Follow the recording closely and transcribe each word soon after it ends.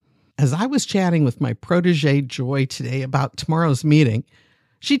As I was chatting with my protege Joy today about tomorrow's meeting,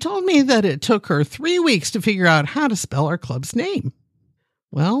 she told me that it took her 3 weeks to figure out how to spell our club's name.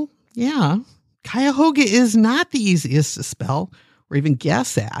 Well, yeah, Cuyahoga is not the easiest to spell or even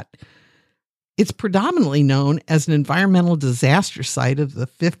guess at. It's predominantly known as an environmental disaster site of the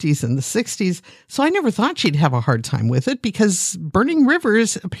 50s and the 60s, so I never thought she'd have a hard time with it because burning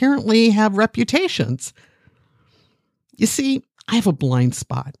rivers apparently have reputations. You see, I have a blind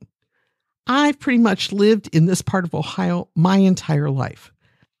spot. I've pretty much lived in this part of Ohio my entire life.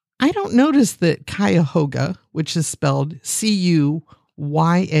 I don't notice that Cuyahoga, which is spelled CuyahogA,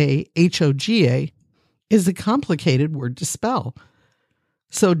 is a complicated word to spell.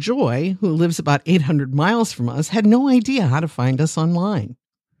 So Joy, who lives about 800 miles from us, had no idea how to find us online.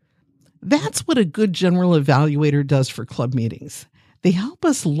 That's what a good general evaluator does for club meetings. They help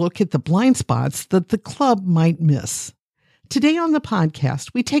us look at the blind spots that the club might miss. Today on the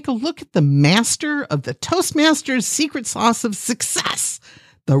podcast, we take a look at the master of the Toastmasters secret sauce of success,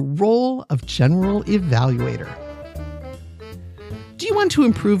 the role of general evaluator. Do you want to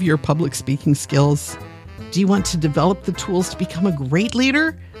improve your public speaking skills? Do you want to develop the tools to become a great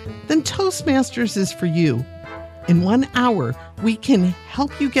leader? Then Toastmasters is for you. In 1 hour, we can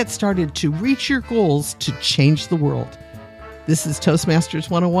help you get started to reach your goals to change the world. This is Toastmasters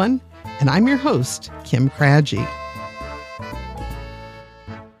 101, and I'm your host, Kim Craggy.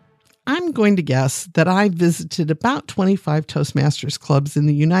 I'm going to guess that I visited about 25 Toastmasters clubs in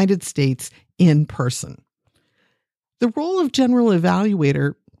the United States in person. The role of general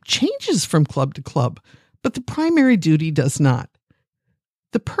evaluator changes from club to club, but the primary duty does not.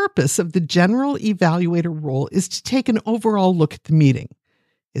 The purpose of the general evaluator role is to take an overall look at the meeting,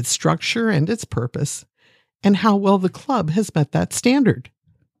 its structure and its purpose, and how well the club has met that standard.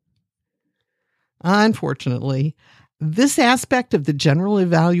 Unfortunately, this aspect of the general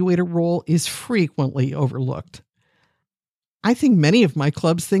evaluator role is frequently overlooked. I think many of my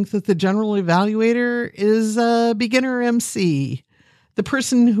clubs think that the general evaluator is a beginner MC, the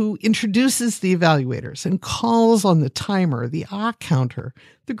person who introduces the evaluators and calls on the timer, the counter,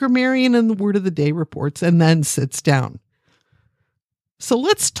 the grammarian, and the word of the day reports, and then sits down. So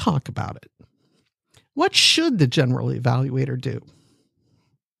let's talk about it. What should the general evaluator do?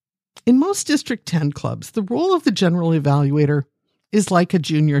 In most District 10 clubs, the role of the general evaluator is like a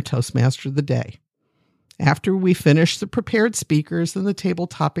junior Toastmaster of the day. After we finish the prepared speakers and the table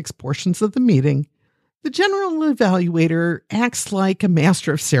topics portions of the meeting, the general evaluator acts like a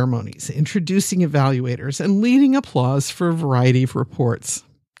master of ceremonies, introducing evaluators and leading applause for a variety of reports.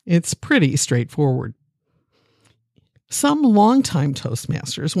 It's pretty straightforward. Some longtime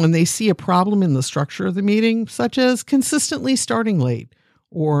Toastmasters, when they see a problem in the structure of the meeting, such as consistently starting late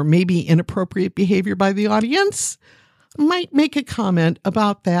or maybe inappropriate behavior by the audience, might make a comment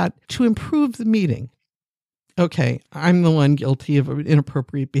about that to improve the meeting. Okay, I'm the one guilty of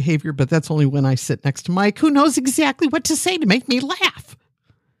inappropriate behavior, but that's only when I sit next to Mike, who knows exactly what to say to make me laugh.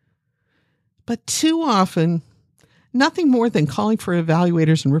 But too often, nothing more than calling for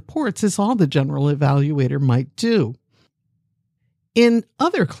evaluators and reports is all the general evaluator might do. In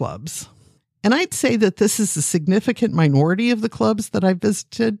other clubs, and I'd say that this is a significant minority of the clubs that I've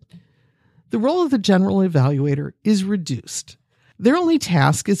visited, the role of the general evaluator is reduced. Their only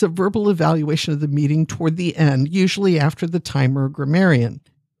task is a verbal evaluation of the meeting toward the end, usually after the timer or grammarian.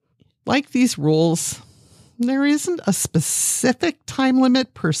 Like these roles, there isn't a specific time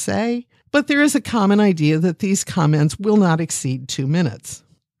limit per se, but there is a common idea that these comments will not exceed 2 minutes.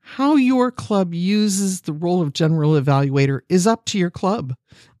 How your club uses the role of general evaluator is up to your club.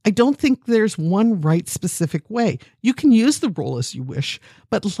 I don't think there's one right specific way. You can use the role as you wish,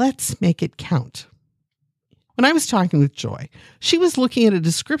 but let's make it count. When I was talking with Joy, she was looking at a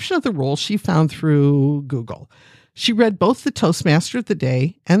description of the role she found through Google. She read both the Toastmaster of the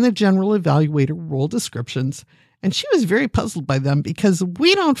Day and the General Evaluator role descriptions, and she was very puzzled by them because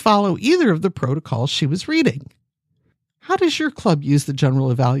we don't follow either of the protocols she was reading. How does your club use the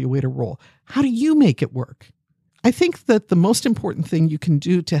General Evaluator role? How do you make it work? I think that the most important thing you can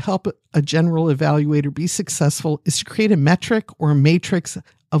do to help a general evaluator be successful is to create a metric or a matrix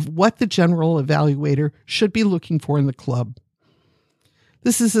of what the general evaluator should be looking for in the club.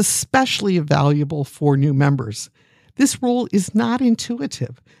 This is especially valuable for new members. This role is not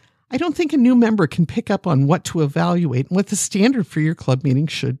intuitive. I don't think a new member can pick up on what to evaluate and what the standard for your club meeting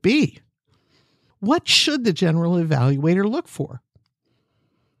should be. What should the general evaluator look for?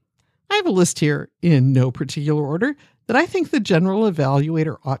 I have a list here, in no particular order, that I think the general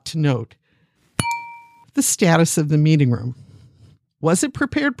evaluator ought to note. The status of the meeting room. Was it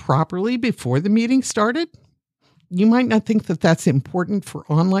prepared properly before the meeting started? You might not think that that's important for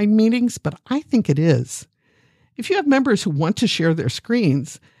online meetings, but I think it is. If you have members who want to share their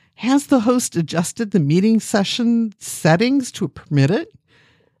screens, has the host adjusted the meeting session settings to permit it?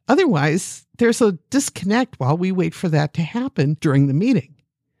 Otherwise, there's a disconnect while we wait for that to happen during the meeting.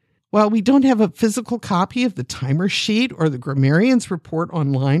 While we don't have a physical copy of the timer sheet or the grammarian's report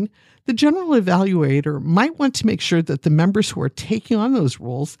online, the general evaluator might want to make sure that the members who are taking on those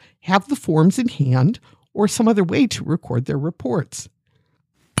roles have the forms in hand or some other way to record their reports.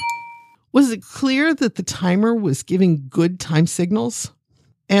 Was it clear that the timer was giving good time signals?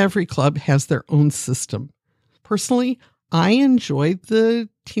 Every club has their own system. Personally, I enjoyed the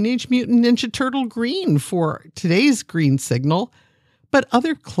Teenage Mutant Ninja Turtle green for today's green signal, but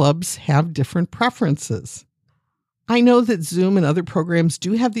other clubs have different preferences. I know that Zoom and other programs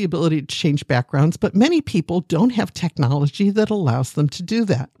do have the ability to change backgrounds, but many people don't have technology that allows them to do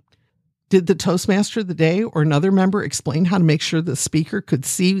that. Did the Toastmaster of the day or another member explain how to make sure the speaker could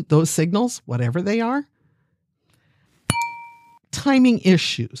see those signals, whatever they are? Timing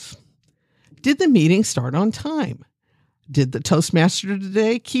issues. Did the meeting start on time? Did the Toastmaster of the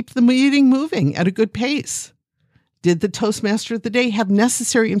day keep the meeting moving at a good pace? Did the Toastmaster of the day have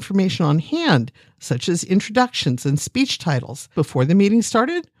necessary information on hand, such as introductions and speech titles, before the meeting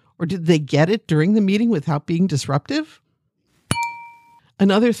started? Or did they get it during the meeting without being disruptive?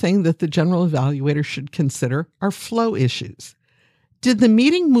 Another thing that the general evaluator should consider are flow issues. Did the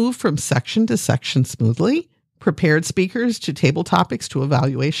meeting move from section to section smoothly? Prepared speakers to table topics to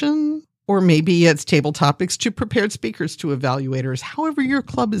evaluation? Or maybe it's table topics to prepared speakers to evaluators. However your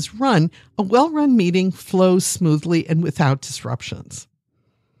club is run, a well-run meeting flows smoothly and without disruptions.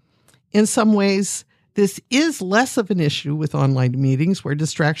 In some ways, this is less of an issue with online meetings where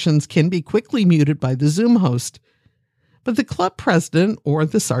distractions can be quickly muted by the Zoom host. But the club president or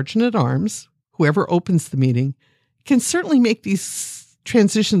the sergeant-at-arms, whoever opens the meeting, can certainly make these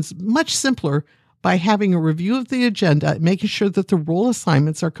transitions much simpler by having a review of the agenda and making sure that the role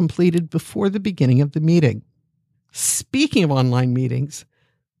assignments are completed before the beginning of the meeting. Speaking of online meetings,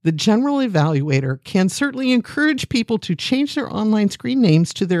 the general evaluator can certainly encourage people to change their online screen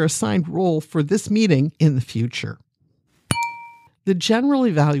names to their assigned role for this meeting in the future. The general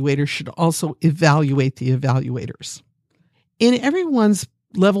evaluator should also evaluate the evaluators. In everyone's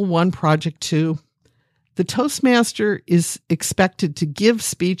Level 1 Project 2, the Toastmaster is expected to give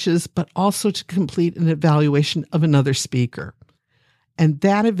speeches, but also to complete an evaluation of another speaker. And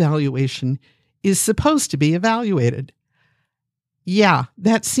that evaluation is supposed to be evaluated. Yeah,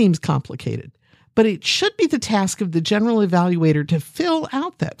 that seems complicated, but it should be the task of the general evaluator to fill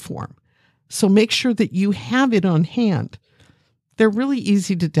out that form. So make sure that you have it on hand. They're really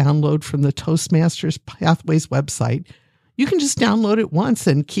easy to download from the Toastmasters Pathways website. You can just download it once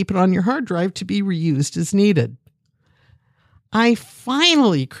and keep it on your hard drive to be reused as needed. I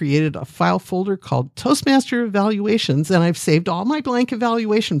finally created a file folder called Toastmaster Evaluations, and I've saved all my blank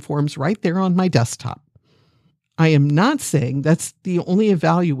evaluation forms right there on my desktop. I am not saying that's the only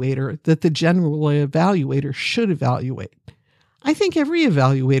evaluator that the general evaluator should evaluate. I think every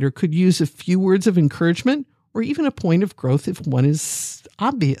evaluator could use a few words of encouragement or even a point of growth if one is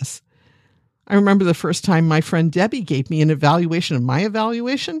obvious. I remember the first time my friend Debbie gave me an evaluation of my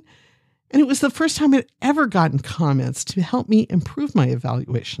evaluation, and it was the first time I'd ever gotten comments to help me improve my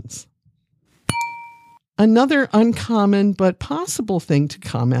evaluations. Another uncommon but possible thing to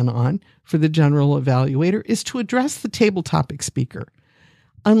comment on for the general evaluator is to address the table topic speaker.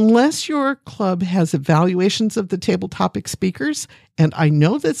 Unless your club has evaluations of the table topic speakers, and I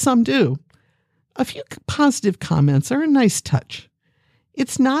know that some do, a few positive comments are a nice touch.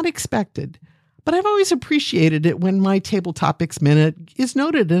 It's not expected, but I've always appreciated it when my Table Topics Minute is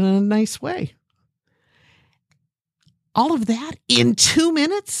noted in a nice way. All of that in 2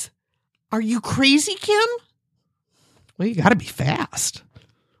 minutes? Are you crazy, Kim? Well, you got to be fast.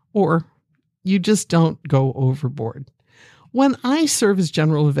 Or you just don't go overboard. When I serve as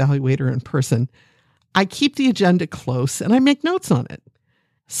general evaluator in person, I keep the agenda close and I make notes on it.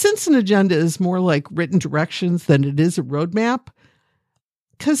 Since an agenda is more like written directions than it is a roadmap,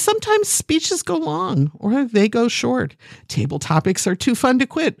 because sometimes speeches go long or they go short. Table topics are too fun to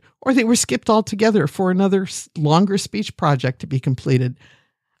quit, or they were skipped altogether for another longer speech project to be completed.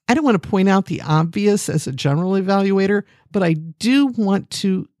 I don't want to point out the obvious as a general evaluator, but I do want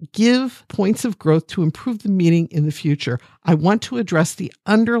to give points of growth to improve the meeting in the future. I want to address the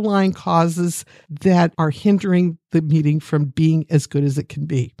underlying causes that are hindering the meeting from being as good as it can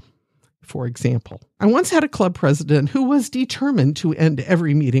be. For example, I once had a club president who was determined to end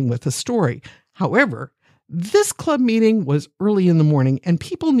every meeting with a story. However, this club meeting was early in the morning and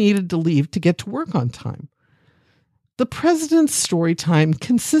people needed to leave to get to work on time. The president's story time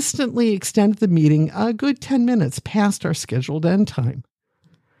consistently extended the meeting a good 10 minutes past our scheduled end time.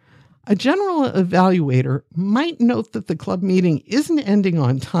 A general evaluator might note that the club meeting isn't ending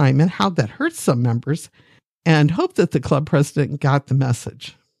on time and how that hurts some members, and hope that the club president got the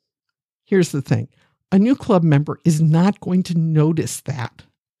message. Here's the thing. A new club member is not going to notice that,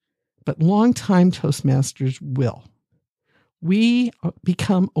 but longtime Toastmasters will. We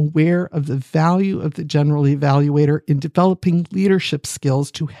become aware of the value of the general evaluator in developing leadership skills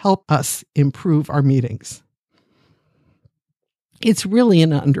to help us improve our meetings. It's really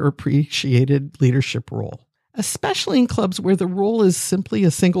an underappreciated leadership role, especially in clubs where the role is simply a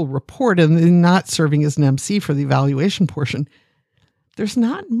single report and not serving as an MC for the evaluation portion. There's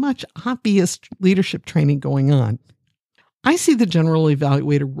not much obvious leadership training going on. I see the general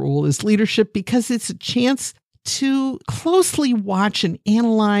evaluator role as leadership because it's a chance to closely watch and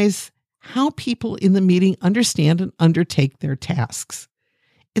analyze how people in the meeting understand and undertake their tasks.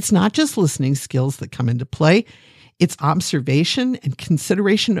 It's not just listening skills that come into play. It's observation and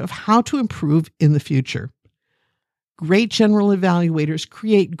consideration of how to improve in the future. Great general evaluators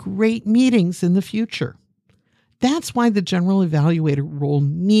create great meetings in the future. That's why the general evaluator role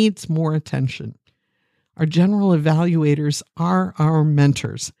needs more attention. Our general evaluators are our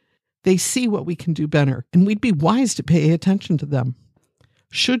mentors. They see what we can do better, and we'd be wise to pay attention to them.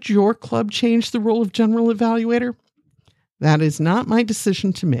 Should your club change the role of general evaluator? That is not my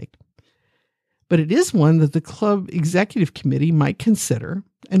decision to make. But it is one that the club executive committee might consider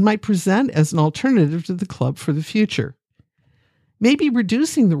and might present as an alternative to the club for the future. Maybe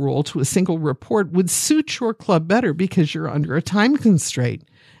reducing the role to a single report would suit your club better because you're under a time constraint,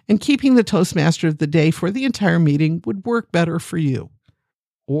 and keeping the Toastmaster of the day for the entire meeting would work better for you.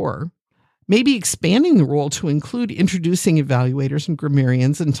 Or maybe expanding the role to include introducing evaluators and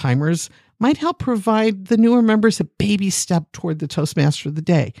grammarians and timers might help provide the newer members a baby step toward the Toastmaster of the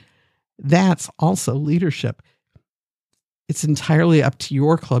day. That's also leadership. It's entirely up to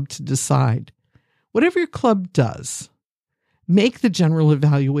your club to decide. Whatever your club does, make the general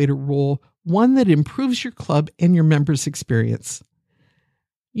evaluator role one that improves your club and your members' experience.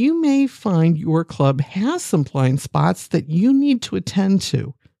 You may find your club has some blind spots that you need to attend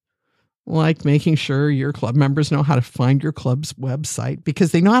to, like making sure your club members know how to find your club's website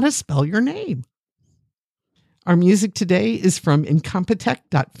because they know how to spell your name. Our music today is from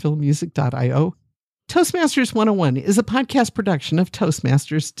incompetech.filmusic.io. Toastmasters 101 is a podcast production of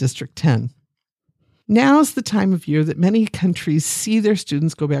Toastmasters District 10. Now's the time of year that many countries see their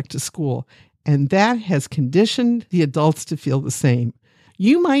students go back to school, and that has conditioned the adults to feel the same.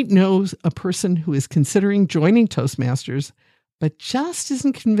 You might know a person who is considering joining Toastmasters, but just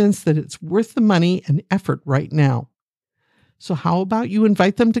isn't convinced that it's worth the money and effort right now. So how about you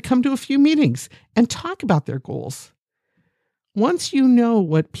invite them to come to a few meetings and talk about their goals? Once you know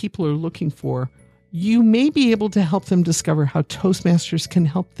what people are looking for, you may be able to help them discover how Toastmasters can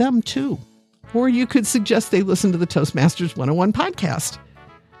help them too. Or you could suggest they listen to the Toastmasters 101 podcast.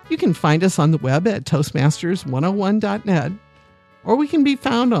 You can find us on the web at toastmasters101.net, or we can be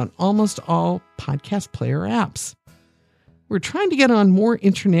found on almost all podcast player apps. We're trying to get on more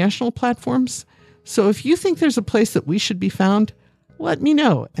international platforms, so if you think there's a place that we should be found, let me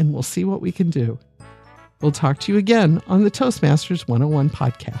know and we'll see what we can do. We'll talk to you again on the Toastmasters 101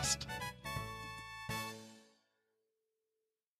 podcast.